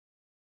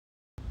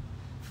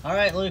All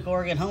right, Luke,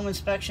 Oregon home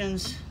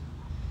inspections,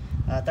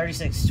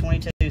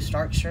 3622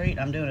 Stark Street.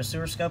 I'm doing a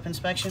sewer scope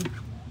inspection.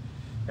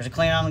 There's a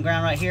clean on the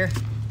ground right here.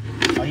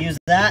 I'll use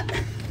that.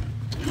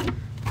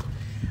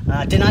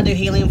 Did not do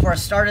helium before I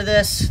started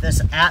this.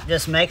 This app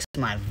just makes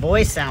my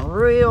voice sound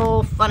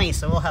real funny,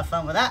 so we'll have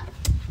fun with that.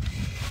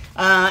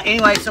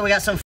 Anyway, so we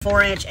got some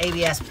 4-inch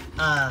ABS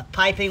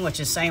piping, which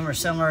is same or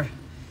similar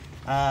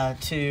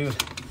to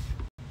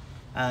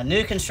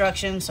new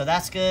construction, so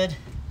that's good.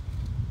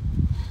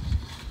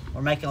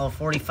 We're making a little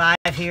 45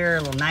 here,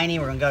 a little 90.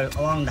 We're gonna go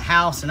along the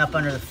house and up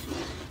under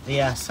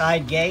the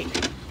side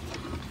gate.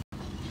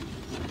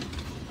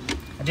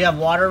 I do have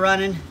water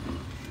running.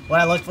 What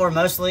I look for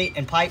mostly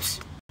in pipes,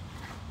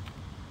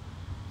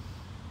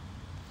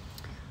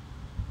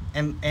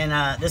 and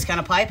this kind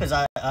of pipe is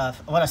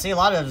what I see a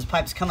lot of is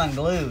pipes come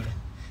unglued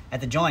at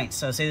the joints.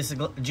 So see, this is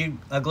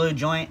a glued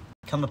joint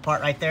come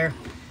apart right there.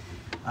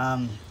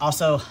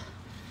 Also,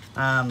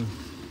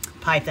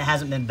 pipe that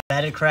hasn't been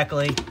bedded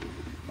correctly,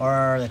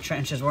 or the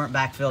trenches weren't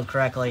backfilled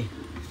correctly.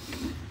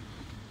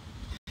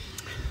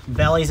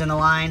 Bellies in the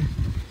line,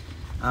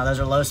 those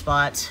are low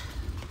spots.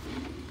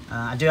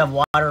 I do have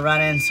water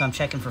running, so I'm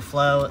checking for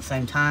flow at the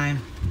same time.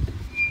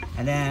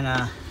 And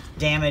then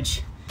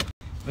damage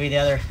would be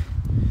the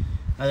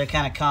other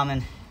kind of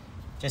common,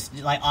 just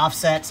like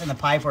offsets in the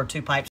pipe, where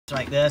two pipes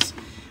like this,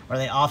 where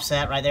they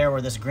offset right there,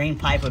 where this green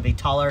pipe would be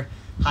taller,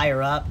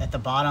 higher up at the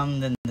bottom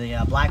than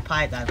the black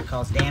pipe. That would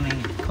cause damming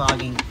and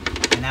clogging,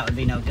 and that would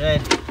be no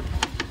good.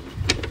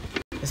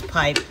 This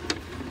pipe,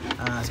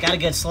 it's got a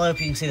good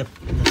slope. You can see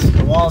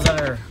the walls of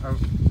it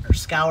are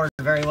scoured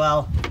very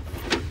well.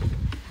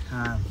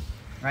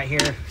 Right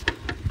here,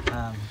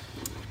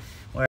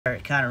 where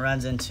it kind of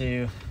runs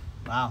into,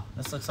 wow,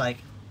 this looks like,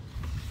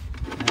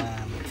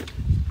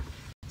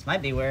 this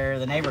might be where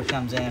the neighbor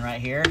comes in right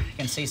here. You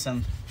can see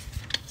some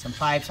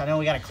pipes. I know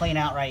we got to clean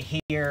out right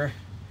here,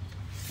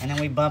 and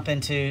then we bump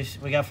into,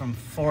 we go from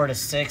 4 to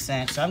 6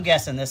 inch. So I'm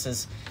guessing this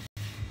is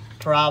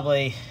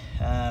probably,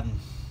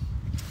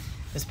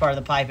 this part of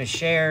the pipe is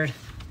shared.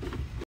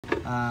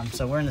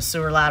 So we're in the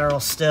sewer lateral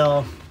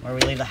still, where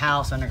we leave the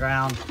house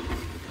underground.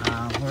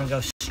 We're gonna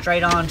go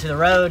straight on to the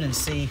road and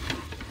see.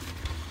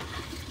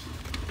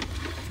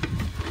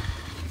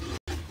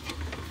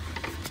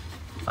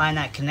 Find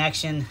that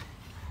connection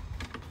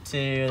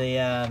to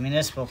the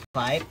municipal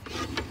pipe.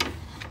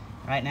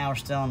 Right now we're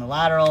still in the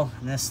lateral,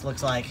 and this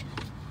looks like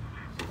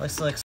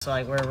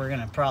where we're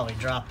gonna probably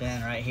drop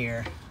in right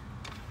here,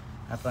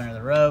 up under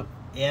the rope.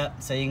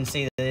 Yep. So you can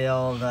see the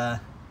old,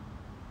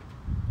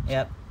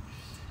 yep,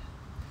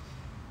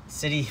 the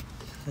city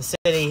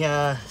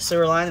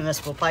sewer line, the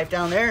municipal pipe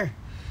down there.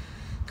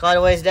 Quite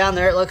a ways down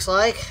there, it looks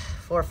like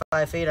 4 or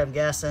 5 feet, I'm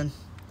guessing.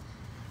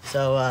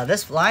 So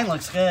this line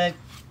looks good.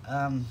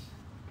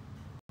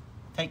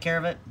 Take care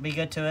of it, be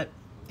good to it,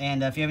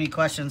 and if you have any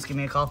questions, give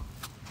me a call.